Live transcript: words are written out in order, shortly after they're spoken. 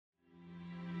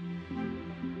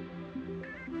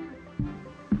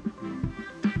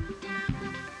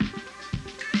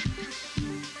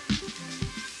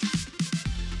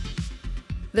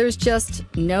There's just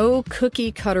no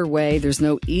cookie-cutter way, there's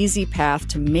no easy path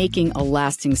to making a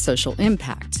lasting social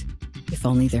impact. If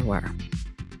only there were.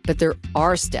 But there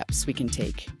are steps we can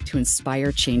take to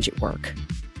inspire change at work.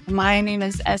 My name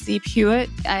is Essie Pewitt.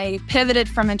 I pivoted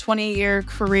from a 20-year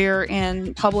career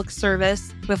in public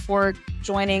service before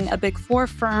joining a Big Four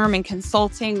firm and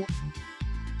consulting.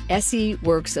 Essie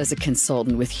works as a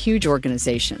consultant with huge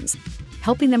organizations,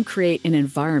 helping them create an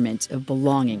environment of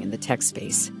belonging in the tech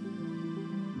space.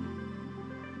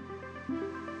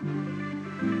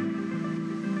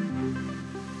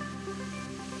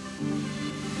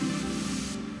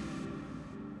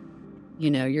 You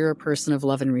know, you're a person of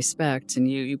love and respect, and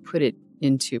you put it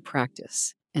into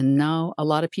practice. And now a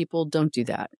lot of people don't do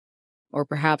that, or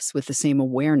perhaps with the same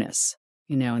awareness,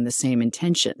 and the same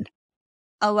intention.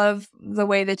 I love the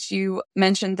way that you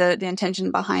mentioned the intention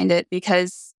behind it,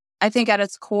 because I think at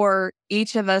its core,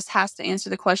 each of us has to answer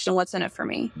the question, what's in it for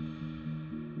me?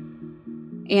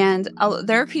 And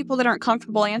there are people that aren't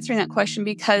comfortable answering that question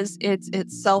because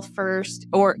it's self first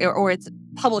or it's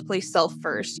publicly self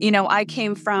first. I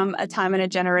came from a time and a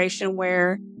generation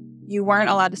where you weren't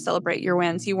allowed to celebrate your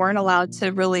wins. You weren't allowed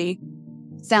to really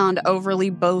sound overly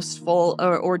boastful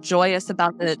or joyous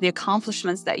about the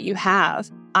accomplishments that you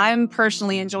have. I'm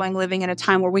personally enjoying living in a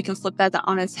time where we can flip that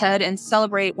on its head and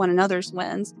celebrate one another's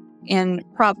wins and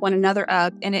prop one another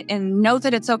up and know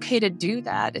that it's okay to do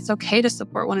that. It's okay to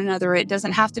support one another. It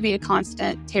doesn't have to be a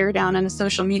constant tear down on a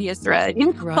social media thread.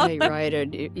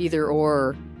 Right. Either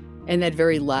or. And that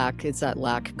very it's that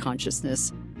lack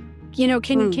consciousness.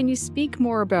 Can you speak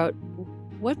more about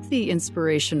what's the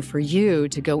inspiration for you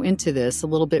to go into this, a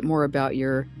little bit more about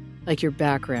your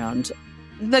background?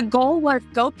 The goal was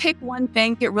go pick one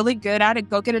thing, get really good at it,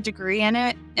 go get a degree in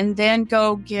it, and then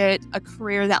go get a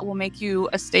career that will make you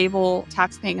a stable,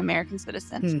 tax-paying American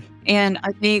citizen. And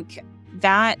I think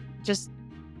that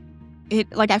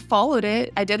I followed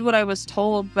it. I did what I was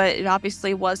told, but it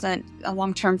obviously wasn't a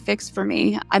long-term fix for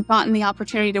me. I've gotten the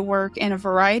opportunity to work in a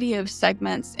variety of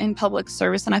segments in public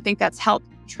service, and I think that's helped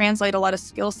translate a lot of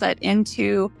skill set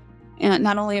into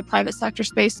not only a private sector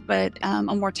space, but a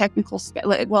more technical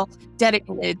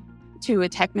dedicated to a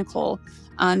technical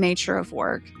nature of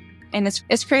work. And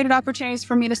it's created opportunities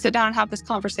for me to sit down and have this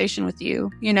conversation with you.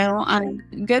 I'm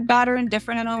good, bad, or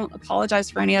indifferent. I don't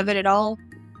apologize for any of it. It all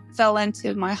fell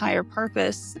into my higher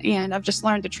purpose, and I've just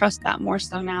learned to trust that more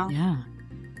so now. Yeah.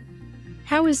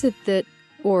 How is it that,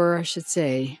 or I should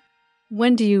say,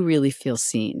 when do you really feel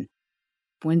seen?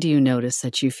 When do you notice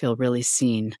that you feel really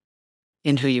seen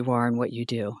in who you are and what you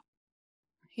do?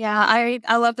 Yeah,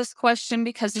 I love this question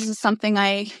because this is something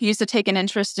I used to take an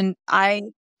interest in. I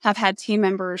have had team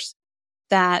members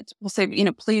that will say,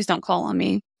 please don't call on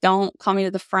me. Don't call me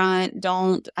to the front.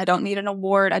 I don't need an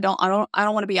award. I don't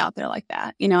want to be out there like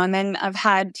that. And then I've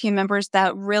had team members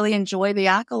that really enjoy the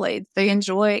accolades. They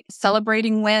enjoy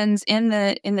celebrating wins in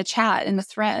the chat, in the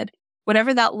thread,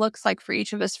 whatever that looks like for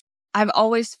each of us. I've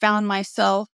always found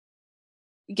myself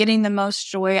getting the most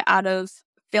joy out of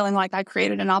feeling like I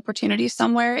created an opportunity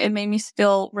somewhere. It made me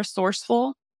feel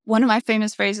resourceful. One of my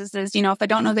famous phrases is, if I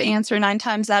don't know the answer 9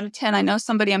 times out of 10, I know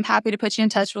somebody, I'm happy to put you in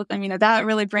touch with them. That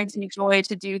really brings me joy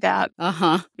to do that.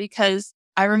 Because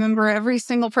I remember every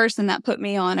single person that put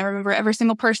me on. I remember every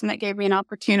single person that gave me an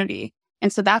opportunity.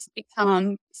 And so that's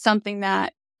become something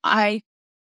that I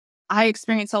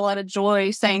experience a lot of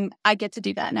joy saying, I get to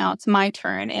do that now. It's my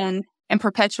turn and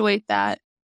perpetuate that.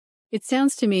 It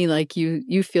sounds to me like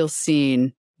you feel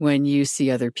seen when you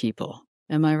see other people.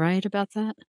 Am I right about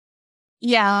that?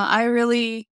 Yeah, I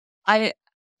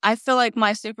feel like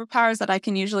my superpower is that I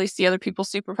can usually see other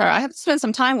people's superpower. I have to spend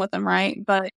some time with them, right?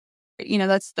 But,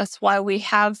 that's why we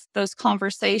have those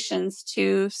conversations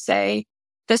to say,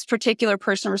 this particular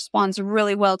person responds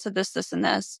really well to this, this, and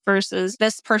this versus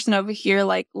this person over here.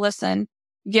 Like, listen,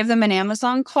 give them an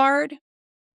Amazon card.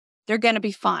 They're going to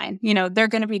be fine. They're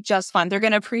going to be just fine. They're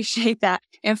going to appreciate that.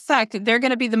 In fact, they're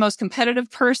going to be the most competitive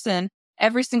person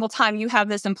every single time you have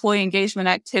this employee engagement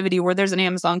activity where there's an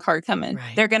Amazon card coming.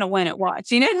 Right. They're going to win at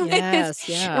watch. Yes,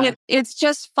 It's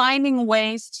just finding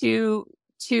ways to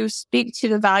speak to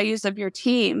the values of your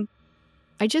team.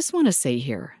 I just want to say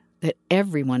here that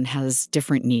everyone has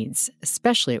different needs,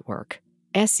 especially at work.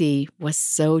 Essie was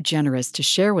so generous to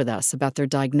share with us about their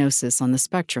diagnosis on the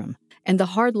spectrum and the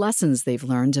hard lessons they've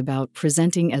learned about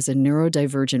presenting as a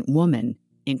neurodivergent woman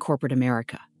in corporate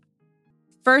America.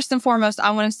 First and foremost, I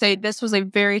want to say this was a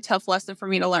very tough lesson for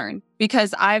me to learn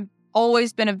because I've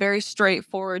always been a very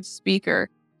straightforward speaker.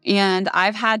 And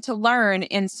I've had to learn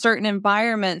in certain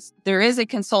environments, there is a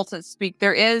consultant speak.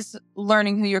 There is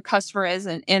learning who your customer is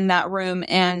in that room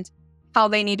and how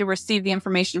they need to receive the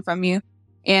information from you.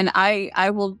 And I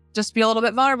will just be a little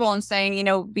bit vulnerable in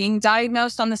saying, being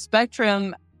diagnosed on the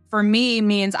spectrum for me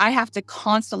means I have to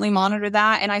constantly monitor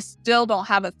that. And I still don't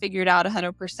have it figured out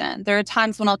 100%. There are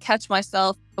times when I'll catch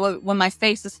myself when my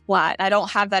face is flat. I don't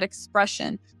have that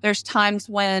expression. There's times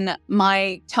when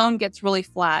my tone gets really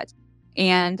flat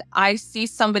and I see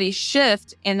somebody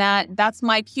shift, and that's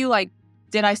my cue. Like,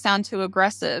 did I sound too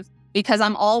aggressive? Because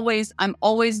I'm always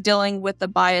dealing with the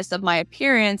bias of my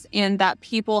appearance, and that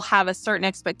people have a certain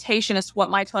expectation as to what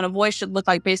my tone of voice should look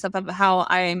like based off of how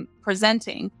I'm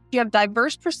presenting. You have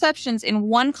diverse perceptions in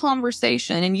one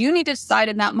conversation, and you need to decide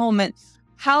in that moment,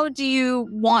 how do you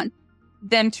want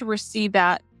them to receive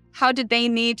that? How did they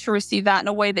need to receive that in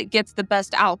a way that gets the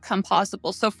best outcome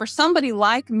possible? So for somebody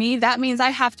like me, that means I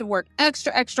have to work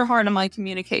extra, extra hard on my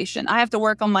communication. I have to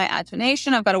work on my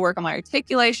attonation. I've got to work on my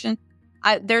articulation.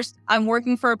 I'm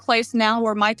working for a place now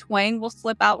where my twang will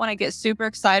slip out when I get super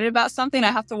excited about something.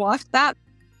 I have to watch that.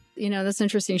 That's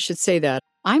interesting you should say that.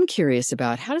 I'm curious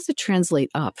about, how does it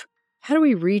translate up? How do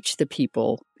we reach the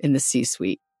people in the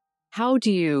C-suite? How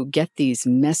do you get these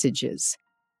messages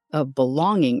of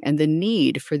belonging and the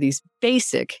need for these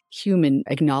basic human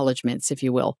acknowledgments, if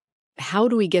you will? How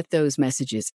do we get those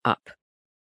messages up?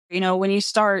 When you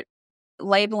start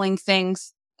labeling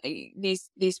things,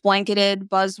 these blanketed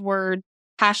buzzword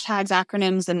hashtags,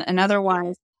 acronyms, and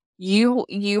otherwise,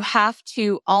 you have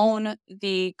to own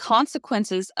the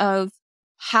consequences of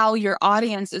how your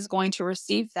audience is going to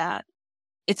receive that.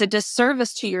 It's a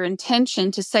disservice to your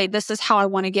intention to say, this is how I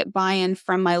want to get buy-in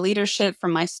from my leadership,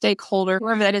 from my stakeholder,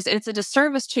 whoever that is. It's a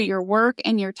disservice to your work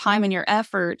and your time and your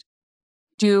effort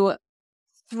to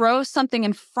throw something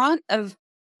in front of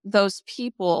those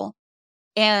people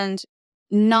and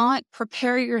not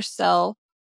prepare yourself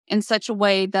in such a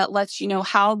way that lets you know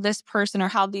how this person or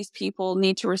how these people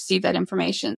need to receive that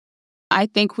information. I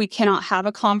think we cannot have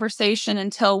a conversation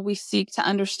until we seek to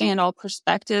understand all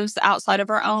perspectives outside of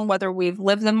our own, whether we've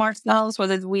lived them ourselves,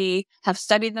 whether we have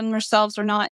studied them ourselves or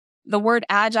not. The word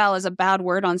agile is a bad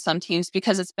word on some teams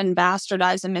because it's been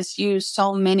bastardized and misused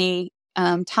so many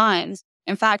times.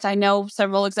 In fact, I know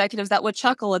several executives that would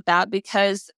chuckle at that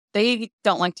because they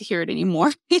don't like to hear it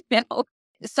anymore.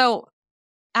 So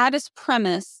at its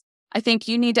premise, I think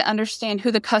you need to understand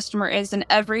who the customer is in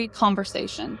every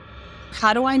conversation.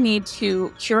 How do I need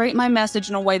to curate my message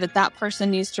in a way that that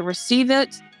person needs to receive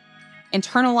it,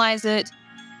 internalize it,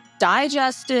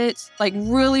 digest it, like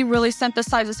really, really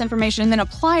synthesize this information and then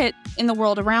apply it in the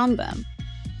world around them?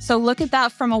 So look at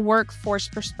that from a workforce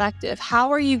perspective.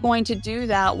 How are you going to do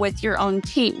that with your own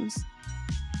teams?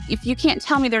 If you can't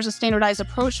tell me there's a standardized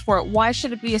approach for it, why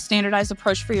should it be a standardized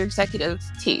approach for your executive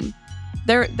team?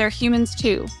 They're humans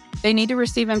too. They need to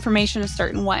receive information a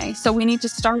certain way. So we need to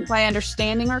start by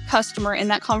understanding our customer in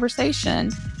that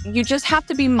conversation. You just have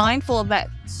to be mindful of that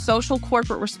social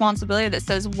corporate responsibility that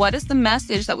says, what is the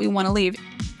message that we want to leave?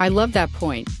 I love that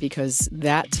point, because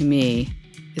that to me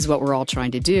is what we're all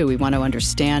trying to do. We want to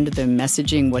understand the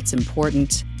messaging, what's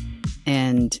important,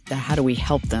 and how do we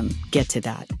help them get to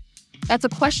that? That's a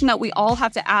question that we all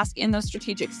have to ask in those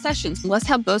strategic sessions. Let's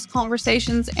have those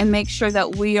conversations and make sure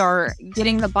that we are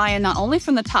getting the buy-in not only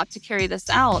from the top to carry this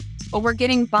out, but we're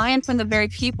getting buy-in from the very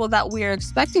people that we are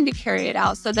expecting to carry it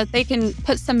out so that they can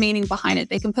put some meaning behind it.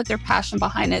 They can put their passion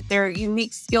behind it, their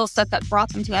unique skill set that brought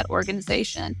them to that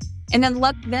organization. And then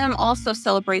let them also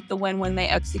celebrate the win when they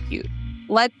execute.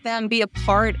 Let them be a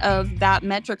part of that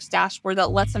metrics dashboard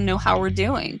that lets them know how we're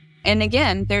doing. And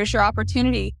again, there's your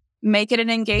opportunity. Make it an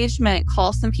engagement,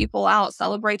 call some people out,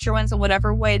 celebrate your wins in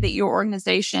whatever way that your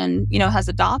organization, has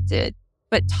adopted.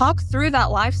 But talk through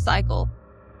that life cycle.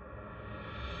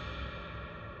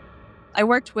 I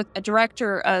worked with a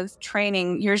director of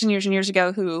training years and years and years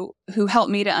ago who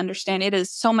helped me to understand it is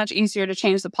so much easier to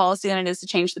change the policy than it is to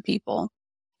change the people.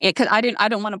 Because I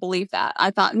don't want to believe that.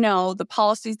 I thought, no, the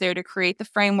policy's there to create the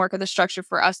framework or the structure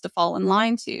for us to fall in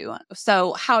line to.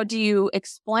 So how do you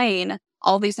explain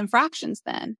all these infractions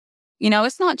then?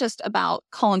 It's not just about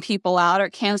calling people out or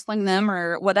canceling them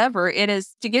or whatever. It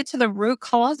is to get to the root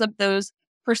cause of those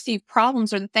perceived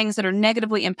problems or the things that are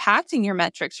negatively impacting your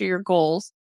metrics or your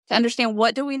goals, to understand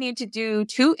what do we need to do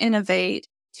to innovate,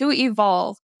 to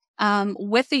evolve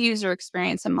with the user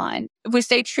experience in mind. If we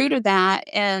stay true to that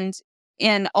and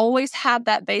always have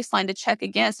that baseline to check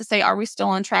against to say, are we still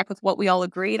on track with what we all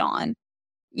agreed on?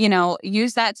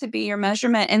 Use that to be your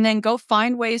measurement and then go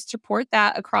find ways to port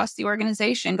that across the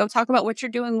organization. Go talk about what you're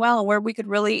doing well and where we could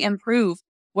really improve.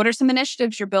 What are some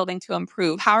initiatives you're building to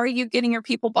improve? How are you getting your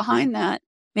people behind that?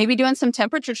 Maybe doing some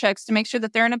temperature checks to make sure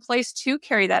that they're in a place to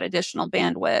carry that additional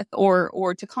bandwidth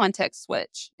or to context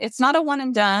switch. It's not a one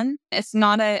and done. It's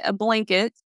not a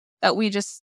blanket. that we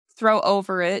just throw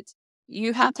over it.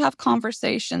 You have to have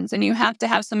conversations, and you have to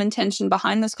have some intention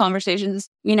behind those conversations.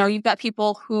 You've got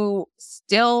people who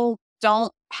still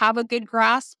don't have a good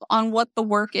grasp on what the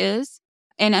work is.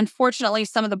 And unfortunately,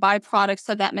 some of the byproducts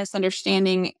of that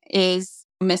misunderstanding is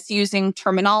misusing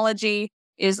terminology,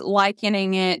 is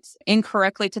likening it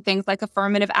incorrectly to things like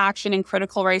affirmative action and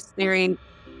critical race theory.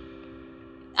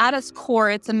 At its core,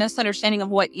 it's a misunderstanding of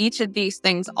what each of these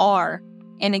things are.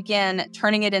 And again,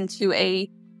 turning it into a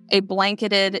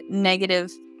blanketed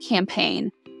negative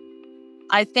campaign.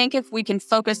 I think if we can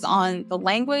focus on the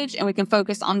language and we can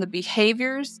focus on the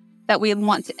behaviors that we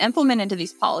want to implement into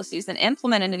these policies and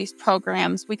implement into these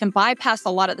programs, we can bypass a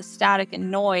lot of the static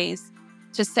and noise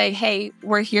to say, hey,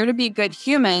 we're here to be good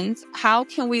humans. How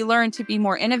can we learn to be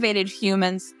more innovative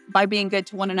humans by being good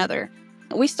to one another?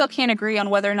 We still can't agree on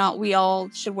whether or not we all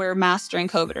should wear masks during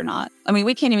COVID or not. I mean,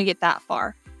 we can't even get that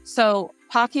far. So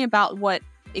talking about what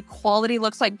equality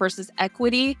looks like versus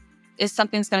equity is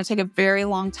something that's going to take a very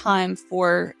long time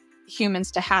for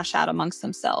humans to hash out amongst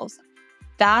themselves.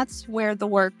 That's where the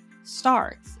work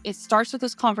starts. It starts with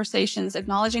those conversations,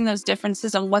 acknowledging those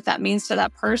differences and what that means to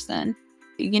that person.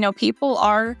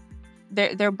 People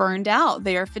they're burned out.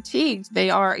 They are fatigued.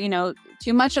 They are,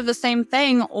 too much of the same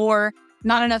thing or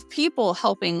not enough people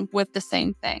helping with the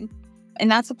same thing.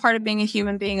 And that's a part of being a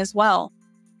human being as well.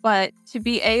 But to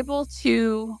be able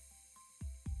to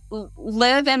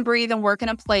live and breathe and work in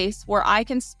a place where I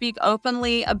can speak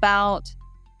openly about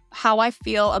how I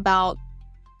feel about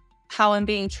how I'm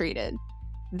being treated,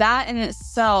 that in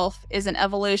itself is an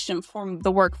evolution from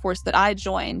the workforce that I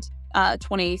joined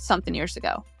 20-something years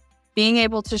ago. Being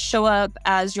able to show up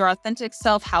as your authentic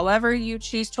self, however you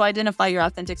choose to identify your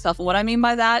authentic self. And what I mean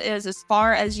by that is as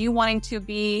far as you wanting to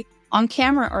be on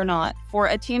camera or not for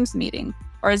a Teams meeting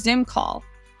or a Zoom call,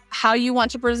 how you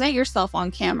want to present yourself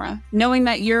on camera, knowing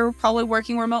that you're probably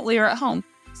working remotely or at home.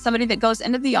 Somebody that goes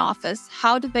into the office,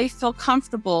 how do they feel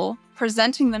comfortable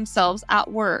presenting themselves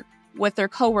at work with their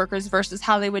coworkers versus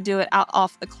how they would do it out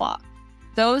off the clock?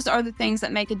 Those are the things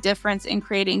that make a difference in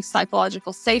creating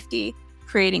psychological safety,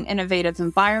 creating innovative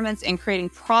environments, and creating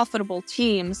profitable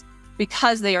teams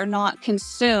because they are not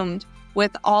consumed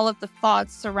with all of the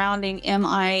thoughts surrounding, am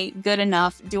I good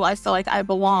enough? Do I feel like I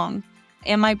belong?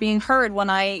 Am I being heard when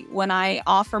I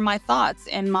offer my thoughts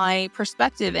and my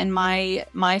perspective and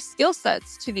my skill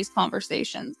sets to these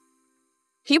conversations?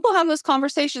 People have those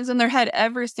conversations in their head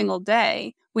every single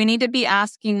day. We need to be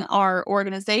asking our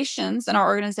organizations and our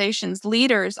organizations'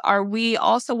 leaders, are we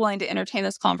also willing to entertain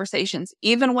those conversations,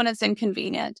 even when it's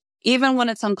inconvenient, even when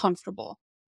it's uncomfortable?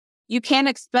 You can't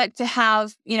expect to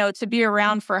have, to be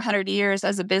around for 100 years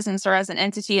as a business or as an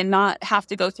entity and not have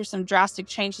to go through some drastic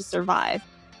change to survive.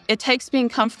 It takes being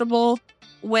comfortable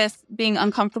with being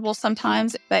uncomfortable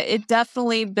sometimes, but it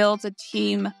definitely builds a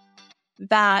team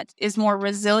that is more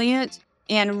resilient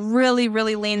and really,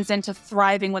 really leans into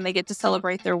thriving when they get to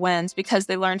celebrate their wins because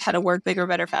they learned how to work bigger,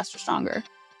 better, faster, stronger.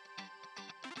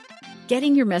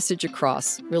 Getting your message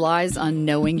across relies on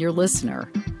knowing your listener.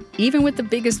 Even with the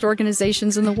biggest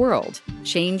organizations in the world,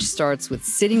 change starts with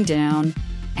sitting down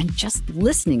and just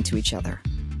listening to each other.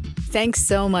 Thanks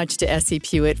so much to Essie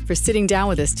Puett for sitting down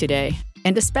with us today.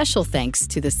 And a special thanks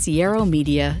to the Sierra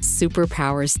Media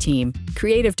Superpowers team,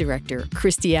 Creative Director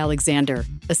Christy Alexander,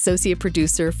 Associate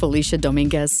Producer Felicia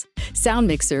Dominguez, Sound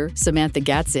Mixer Samantha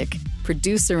Gatzik,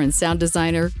 Producer and Sound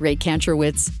Designer Ray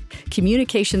Kantrowitz,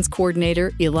 Communications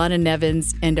Coordinator Ilana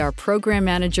Nevins, and our Program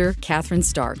Manager Catherine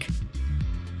Stark.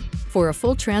 For a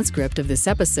full transcript of this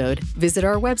episode, visit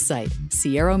our website,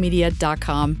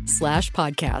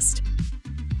 sierramedia.com/podcast.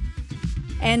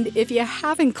 And if you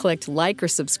haven't clicked like or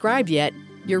subscribe yet,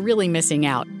 you're really missing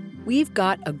out. We've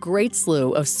got a great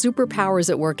slew of Superpowers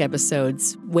at Work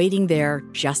episodes waiting there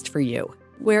just for you,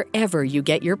 wherever you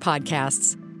get your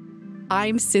podcasts.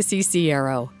 I'm Sissy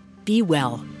Sierra. Be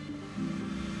well.